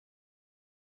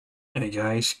Hey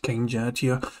guys, King Jad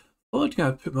here. Thought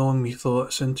I'd put my own me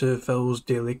thoughts into Phil's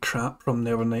daily crap from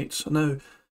the other nights. Now,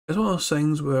 it's one of those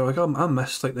things where I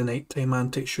miss the nighttime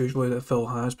antics usually that Phil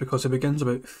has because it begins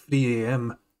about 3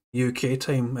 AM UK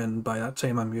time, and by that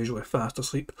time I'm usually fast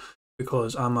asleep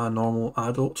because I'm a normal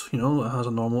adult, that has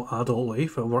a normal adult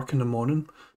life. I work in the morning.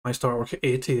 I start work at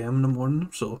 8 AM in the morning,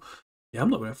 so yeah, I'm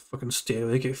not gonna fucking stay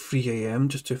awake at 3 AM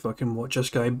just to fucking watch this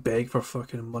guy beg for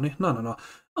fucking money. No, no, no.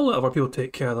 I'll let other people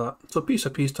take care of that. So Piece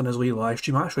of Piece done his wee live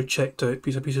stream. I actually checked out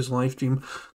Piece of Piece's live stream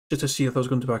just to see if there was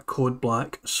going to be a code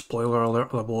black. Spoiler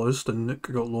alert, there was. The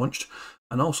nuke got launched.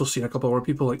 And I also seen a couple of other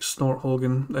people like Snort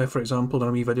Hogan, for example, done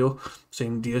a wee video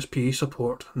saying DSP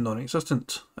support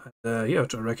non-existent. And yeah,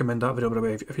 I recommend that video, by the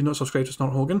way. If you're not subscribed to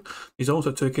Snort Hogan, he's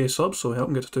also at 2k subs, so help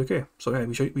him get to 2k. So yeah,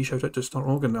 we shout out to Snort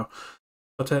Hogan there.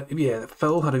 But yeah,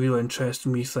 Phil had a really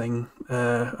interesting wee thing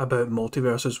about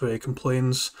Multiversus where he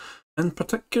complains, and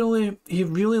particularly he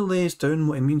really lays down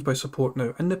what he means by support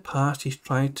now. In the past he's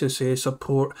tried to say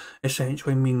support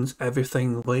essentially means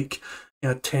everything like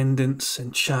attendance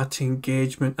and chat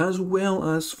engagement as well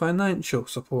as financial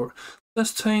support.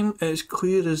 This time it's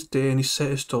clear as day and he's set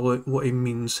his stall out what he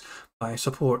means by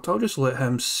support. I'll just let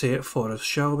him say it for us,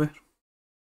 shall we?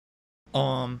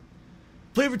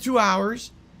 Play for 2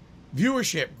 hours.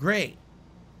 Viewership, great.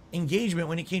 Engagement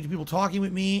when it came to people talking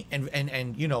with me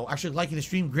and you know, actually liking the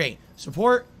stream, great.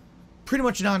 Support, pretty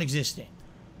much non-existent.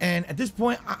 And at this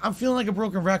point, I'm feeling like a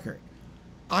broken record.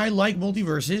 I like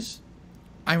Multiversus.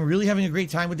 I'm really having a great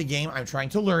time with the game. I'm trying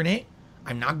to learn it.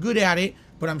 I'm not good at it,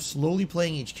 but I'm slowly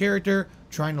playing each character,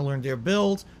 trying to learn their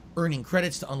builds, earning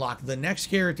credits to unlock the next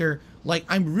character. Like,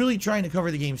 I'm really trying to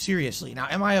cover the game seriously. Now,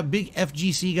 am I a big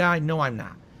FGC guy? No, I'm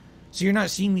not. So you're not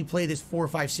seeing me play this 4,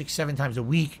 5, 6, 7 times a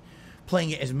week,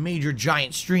 playing it as major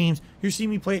giant streams. You're seeing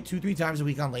me play it 2, 3 times a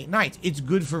week on late nights. It's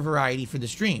good for variety for the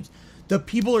streams. The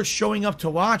people are showing up to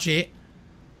watch it,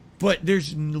 but there's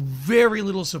very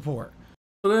little support.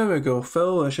 So there we go.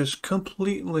 Phil is just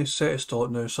completely set his stall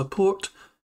now. Support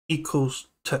equals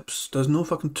tips. There's no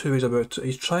fucking two ways about it.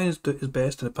 He's trying his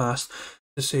best in the past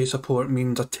to say support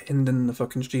means attending the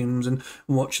fucking streams and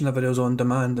watching the videos on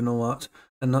demand and all that.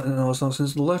 And all this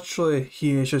nonsense. Literally,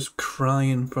 he is just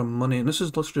crying for money. And this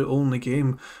is literally the only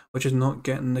game which is not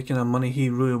getting the kind of money he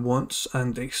really wants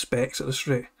and expects at this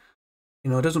rate.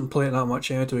 He doesn't play it that much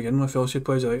anyway to begin with. He also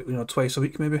plays it twice a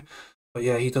week maybe. But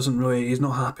yeah, he's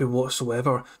not happy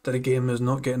whatsoever that the game is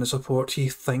not getting the support he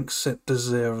thinks it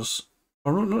deserves.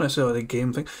 Or not necessarily the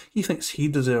game thing. He thinks he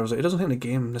deserves it. He doesn't think the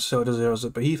game necessarily deserves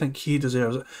it, but he thinks he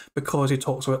deserves it because he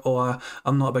talks about, oh,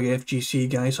 I'm not a big FGC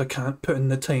guy, so I can't put in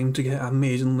the time to get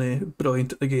amazingly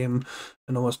brilliant at the game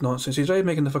and all this nonsense. He's right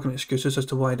making the fucking excuses as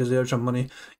to why he deserves your money,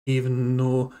 even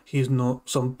though he's not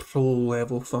some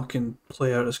pro-level fucking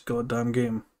player at this goddamn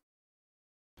game.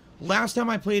 Last time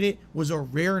I played it was a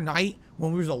rare night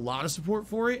when there was a lot of support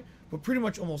for it, but pretty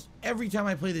much almost every time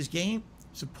I play this game,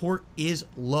 support is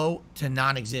low to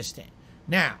non-existent.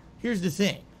 Now, here's the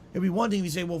thing. It'd be one thing if you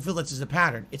say, well, Phil, that's just a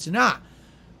pattern. It's not.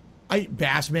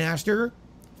 Bassmaster,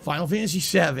 Final Fantasy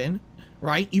VII,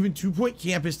 right? Even 2 Point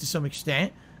Campus to some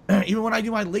extent. Even when I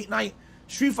do my late night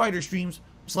Street Fighter streams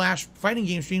 / fighting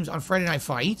game streams on Friday Night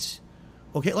Fights,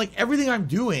 okay, like everything I'm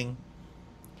doing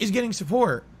is getting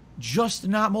support, just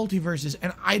not Multiversus,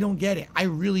 and I don't get it. I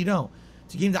really don't.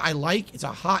 It's a game that I like. It's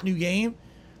a hot new game.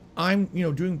 I'm,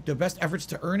 doing the best efforts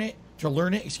to learn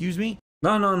it, excuse me.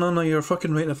 No, you're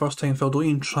fucking right the first time, Phil. Don't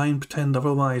even try and pretend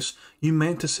otherwise. You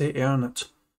meant to say earn it.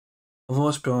 Although,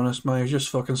 let's be honest, man, you're just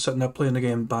fucking sitting there playing the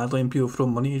game badly and people throw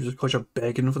money just because you're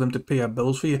begging for them to pay your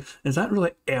bills for you. Is that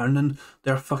really earning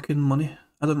their fucking money?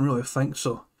 I don't really think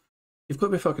so. You've got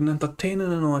to be fucking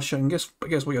entertaining and all that shit, and I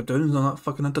guess what you're doing is not that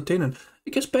fucking entertaining.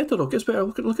 It gets better though, it gets better.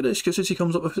 Look at the excuses he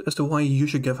comes up with as to why you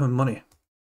should give him money.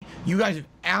 You guys have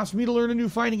asked me to learn a new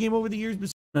fighting game over the years,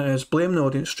 but it's blame the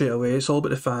audience straight away. It's all about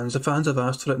the fans. The fans have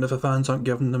asked for it, and if the fans aren't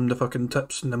giving them the fucking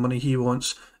tips and the money he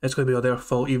wants, it's going to be their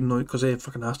fault, even though because they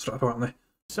fucking asked for it apparently.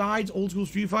 Besides old school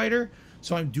Street Fighter,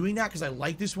 so I'm doing that because I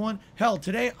like this one. Hell,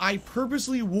 today I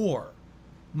purposely wore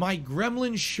my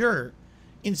Gremlin shirt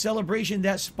in celebration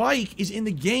that Spike is in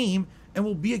the game and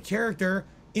will be a character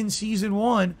in Season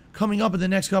 1 coming up in the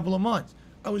next couple of months.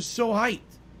 I was so hyped.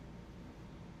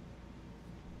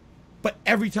 But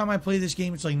every time I play this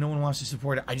game, it's like no one wants to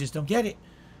support it. I just don't get it.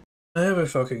 There we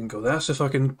fucking go. That's the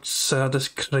fucking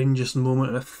saddest, cringiest moment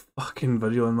in the fucking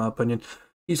video, in my opinion.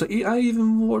 He's like, I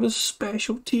even wore a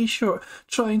special t-shirt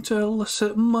trying to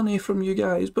elicit money from you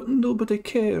guys, but nobody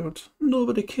cared.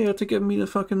 Nobody cared to give me the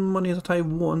fucking money that I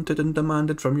wanted and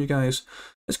demanded from you guys.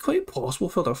 It's quite possible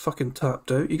for they're fucking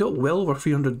tapped out. You got well over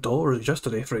 $300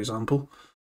 yesterday, for example.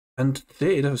 And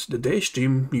today, that was the day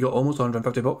stream, you got almost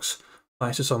 $150.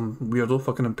 Thanks to some weirdo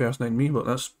fucking impersonating me, but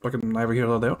that's fucking neither here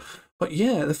nor there. But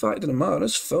yeah, the fact of the matter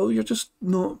is, Phil, you're just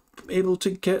not able to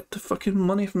get the fucking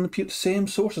money from the same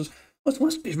sources.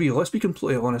 Let's be real, let's be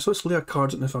completely honest, let's lay our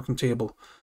cards on the fucking table.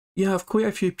 You have quite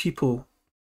a few people,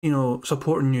 you know,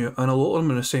 supporting you, and a lot of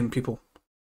them are the same people.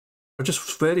 For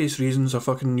just various reasons, are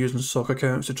fucking using sock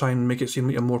accounts to try and make it seem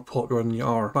like you're more popular than you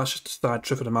are. That's just the sad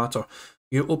truth of the matter.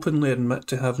 You openly admit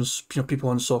to having, you know, people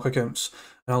on sock accounts,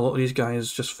 and a lot of these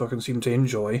guys just fucking seem to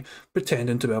enjoy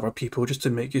pretending to be other people just to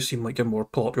make you seem like you're more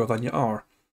popular than you are.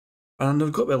 And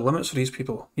there've got to be limits for these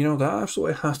people. You know, there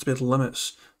absolutely has to be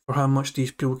limits for how much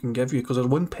these people can give you, because they're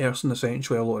one person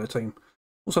essentially a lot of the time.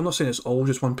 Also, I'm not saying it's all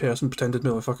just one person pretending to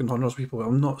be like fucking hundreds of people.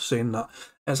 I'm not saying that.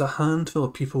 It's a handful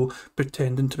of people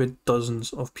pretending to be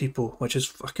dozens of people, which is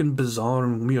fucking bizarre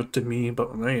and weird to me,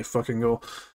 but there you fucking go.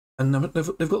 And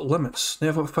they've got limits. They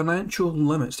have financial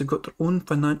limits. They've got their own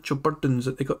financial burdens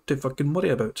that they got to fucking worry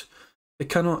about. They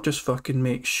cannot just fucking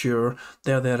make sure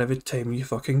they're there every time you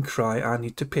fucking cry, I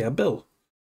need to pay a bill.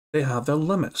 They have their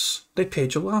limits. They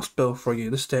paid your last bill for you.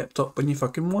 They stepped up when you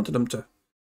fucking wanted them to.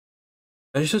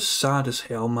 It's just sad as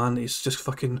hell, man. He's just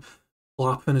fucking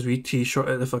flapping his wee t-shirt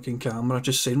at the fucking camera,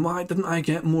 just saying, why didn't I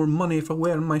get more money for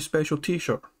wearing my special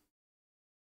t-shirt?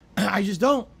 I just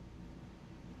don't.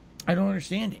 I don't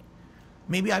understand it.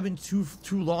 Maybe I've been too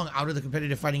long out of the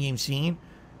competitive fighting game scene,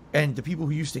 and the people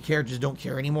who used to care just don't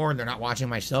care anymore, and they're not watching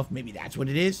my stuff. Maybe that's what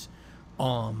it is.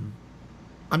 I'm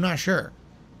not sure.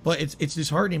 But it's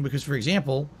disheartening because, for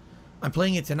example, I'm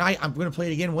playing it tonight. I'm going to play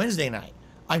it again Wednesday night.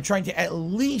 I'm trying to at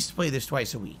least play this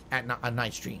twice a week on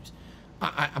night streams.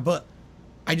 But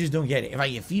I just don't get it. If I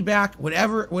get feedback,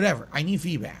 whatever, I need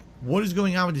feedback. What is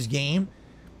going on with this game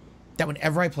that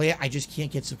whenever I play it, I just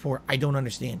can't get support? I don't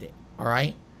understand it, all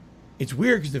right? It's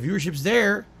weird because the viewership's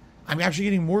there. I'm actually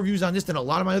getting more views on this than a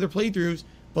lot of my other playthroughs,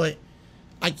 but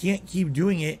I can't keep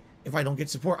doing it if I don't get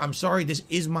support. I'm sorry, this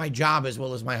is my job as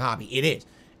well as my hobby. It is.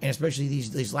 And especially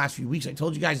these last few weeks, I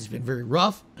told you guys it's been very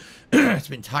rough. It's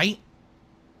been tight.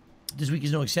 This week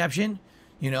is no exception,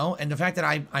 you know, and the fact that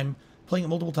I'm playing it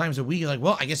multiple times a week, like,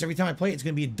 well, I guess every time I play it, it's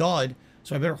going to be a dud,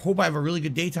 so I better hope I have a really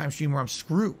good daytime stream or I'm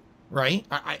screwed, right?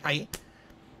 I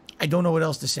don't know what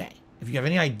else to say. If you have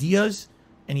any ideas,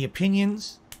 any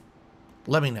opinions,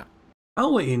 let me know.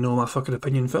 I'll let you know my fucking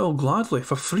opinion, Phil, gladly,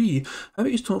 for free. How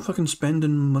about you stop fucking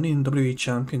spending money in WWE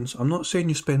Champions? I'm not saying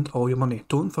you spend all your money.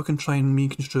 Don't fucking try and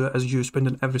misconstrue it as you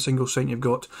spending every single cent you've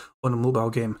got on a mobile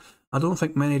game. I don't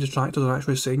think many detractors are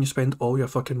actually saying you spend all your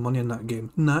fucking money in that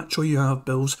game. Naturally, you have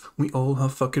bills. We all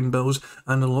have fucking bills,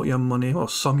 and a lot of your money, or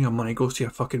some of your money, goes to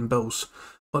your fucking bills.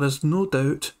 But there's no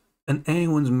doubt in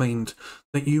anyone's mind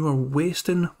that you are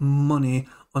wasting money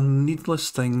on needless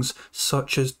things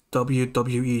such as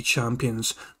WWE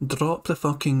Champions. Drop the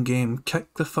fucking game.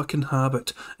 Kick the fucking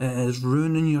habit. It is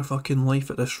ruining your fucking life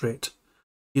at this rate.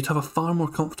 You'd have a far more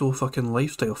comfortable fucking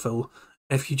lifestyle, Phil,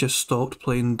 if you just stopped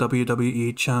playing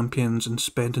WWE Champions and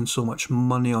spending so much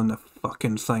money on the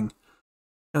fucking thing.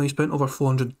 Hell, you spent over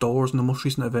 $400 in the most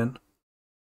recent event.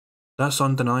 That's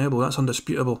undeniable, that's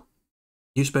undisputable.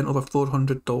 You spent over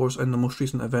 $400 in the most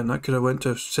recent event. That could have went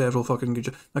to several fucking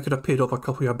good... That could have paid off a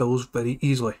couple of your bills very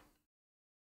easily.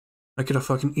 I could have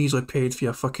fucking easily paid for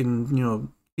your fucking, you know,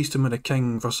 Feasting with the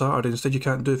King for Saturday. Instead, you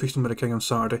can't do Feasting with the King on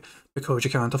Saturday because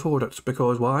you can't afford it.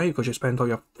 Because why? Because you spend all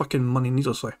your fucking money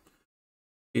needlessly.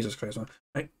 Jesus Christ,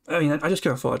 man. I mean, I just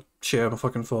kind of thought I'd share my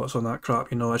fucking thoughts on that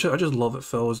crap, you know. I just love it,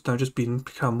 Phil. It's now just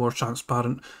become more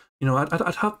transparent. You know,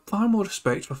 I'd have far more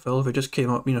respect for Phil if he just came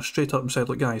up, you know, straight up and said,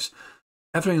 look, guys,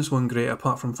 everything's going great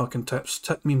apart from fucking tips.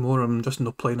 Tip me more, I'm just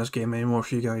not playing this game anymore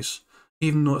for you guys.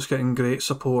 Even though it's getting great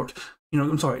support, you know,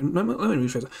 I'm sorry, let me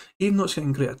rephrase it. Even though it's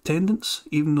getting great attendance,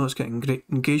 even though it's getting great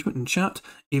engagement in chat,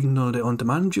 even though the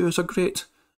on-demand views are great,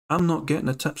 I'm not getting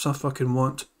the tips I fucking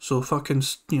want, so fucking,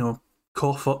 you know,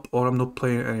 cough up or I'm not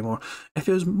playing it anymore. If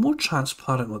he was more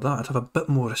transparent with that, I'd have a bit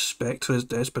more respect for his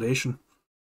desperation.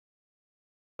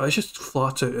 But it's just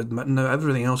flat out admitting now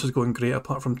everything else is going great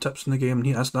apart from tips in the game,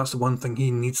 and that's the one thing he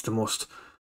needs the most.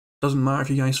 Doesn't matter if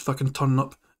you guys fucking turn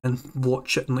up and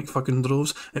watch it in like fucking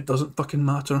droves. It doesn't fucking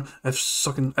matter if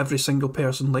fucking every single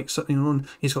person likes it, you know, and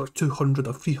he's got like 200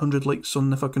 or 300 likes on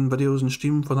the fucking videos and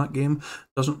stream for that game.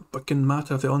 Doesn't fucking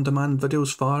matter if the on-demand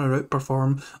videos far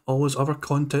outperform all his other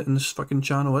content in this fucking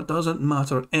channel. It doesn't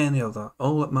matter any of that.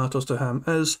 All that matters to him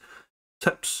is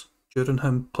tips during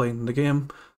him playing the game.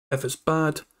 If it's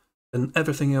bad, then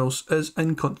everything else is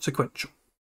inconsequential.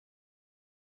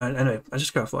 And anyway, I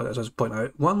just kind of thought I'd just point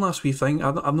out one last wee thing.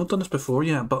 I've not done this before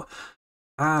yet, but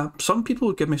Some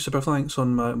people give me super thanks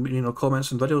on my,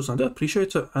 comments and videos, and I do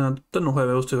appreciate it. And I don't know how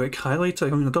else to like highlight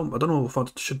it. I mean, I don't know if I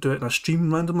should do it in a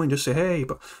stream randomly and just say hey,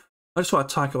 but I just want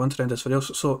to tack it onto the end of this video.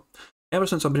 So ever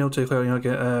since I've been able to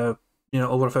get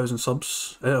over 1,000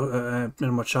 subs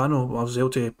in my channel, I was able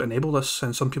to enable this.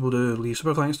 And some people do leave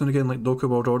super thanks now and again, like Doku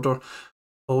World Order,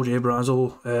 Paul J.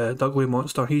 Brazel, Dougly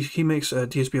Monster. He makes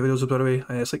DSP videos, by the way.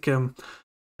 It's like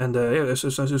and yeah, it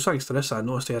was thanks to this I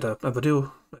noticed he had a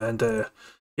video, and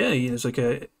yeah, it's like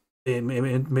he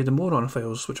made the Moron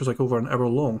files, which was like over an hour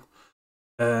long,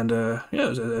 and yeah,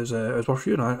 it was worth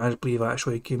viewing. I believe I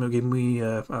actually gave me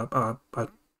I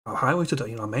highlighted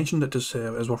it. I mentioned it as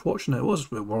it was worth watching. It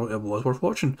was worth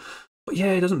watching, but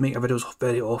yeah, he doesn't make videos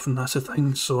very often. That's the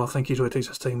thing. So I think he really takes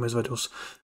his time with his videos.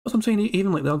 But I'm saying,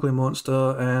 even like the Ugly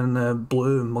Monster and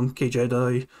Blue Monkey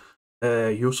Jedi.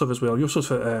 Yusuf as well. Yusuf's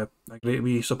a great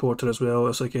wee supporter as well.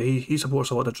 It's like he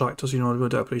supports a lot of detractors, I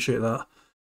really appreciate that.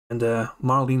 And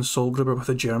Marlene Solgruber with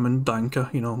the German Danke,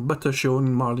 bitte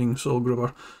schön Marlene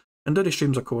Solgruber. And Diddy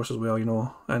Streams, of course, as well,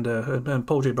 and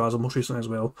Paul J. Brazel most recently as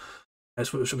well.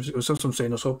 It was since I'm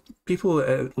saying, so people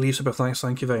leave super thanks,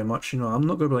 thank you very much. I'm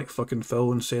not going to be like fucking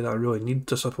Phil and say that I really need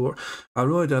the support. I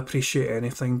really do appreciate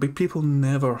anything, but people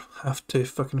never have to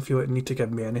fucking feel like they need to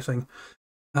give me anything.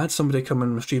 I had somebody come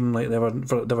in the stream like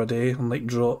the other day and like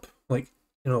drop like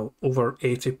over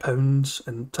 £80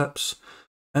 in tips,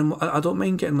 and I don't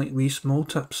mind getting like wee small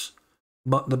tips,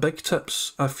 but the big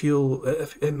tips I feel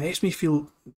it makes me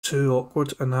feel too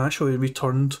awkward, and I actually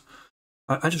returned.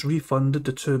 I just refunded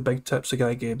the 2 big tips the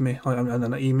guy gave me, and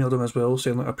then I emailed him as well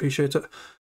saying like I appreciate it,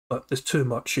 but it's too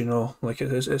much, like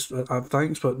it's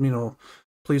thanks, but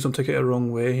please don't take it the wrong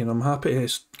way. I'm happy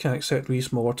to can accept wee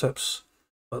smaller tips.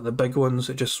 But the big ones,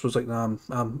 it just was like, nah,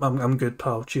 I'm good,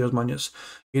 pal. Cheers, man.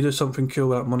 You do something cool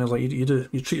with that money, like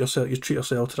you treat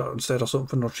yourself to that instead of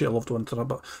something, or treat a loved one to that.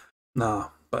 But nah,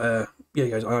 but yeah,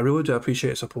 guys, I really do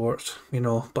appreciate support,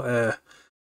 But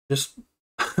just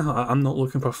I'm not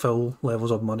looking for full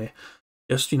levels of money.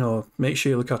 Just make sure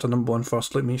you look after number one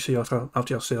first. Like, make sure you look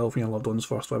after yourself and your loved ones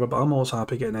first, whatever. But I'm always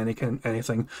happy getting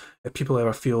anything if people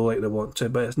ever feel like they want to.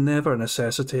 But it's never a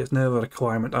necessity. It's never a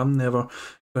requirement. I'm never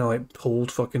gonna like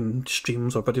hold fucking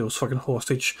streams or videos fucking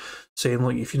hostage, saying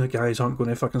like if guys aren't going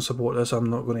to fucking support this, I'm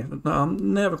not going to. No,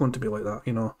 I'm never going to be like that.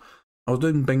 I was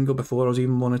doing bingo before I was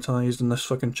even monetized in this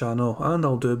fucking channel, and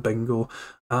I'll do bingo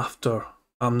after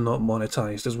I'm not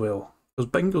monetized as well. Because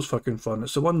bingo's fucking fun.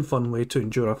 It's the one fun way to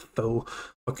endure a full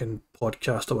fucking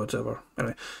podcast or whatever.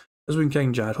 Anyway, this has been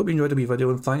King Jad. Hope you enjoyed the wee video,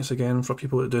 and thanks again for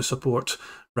people that do support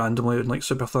randomly and like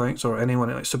super thanks, or anyone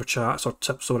that like super chats or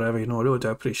tips or whatever. I really do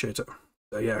appreciate it.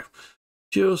 Yeah,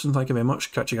 cheers and thank you very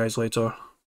much. Catch you guys later.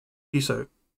 Peace out.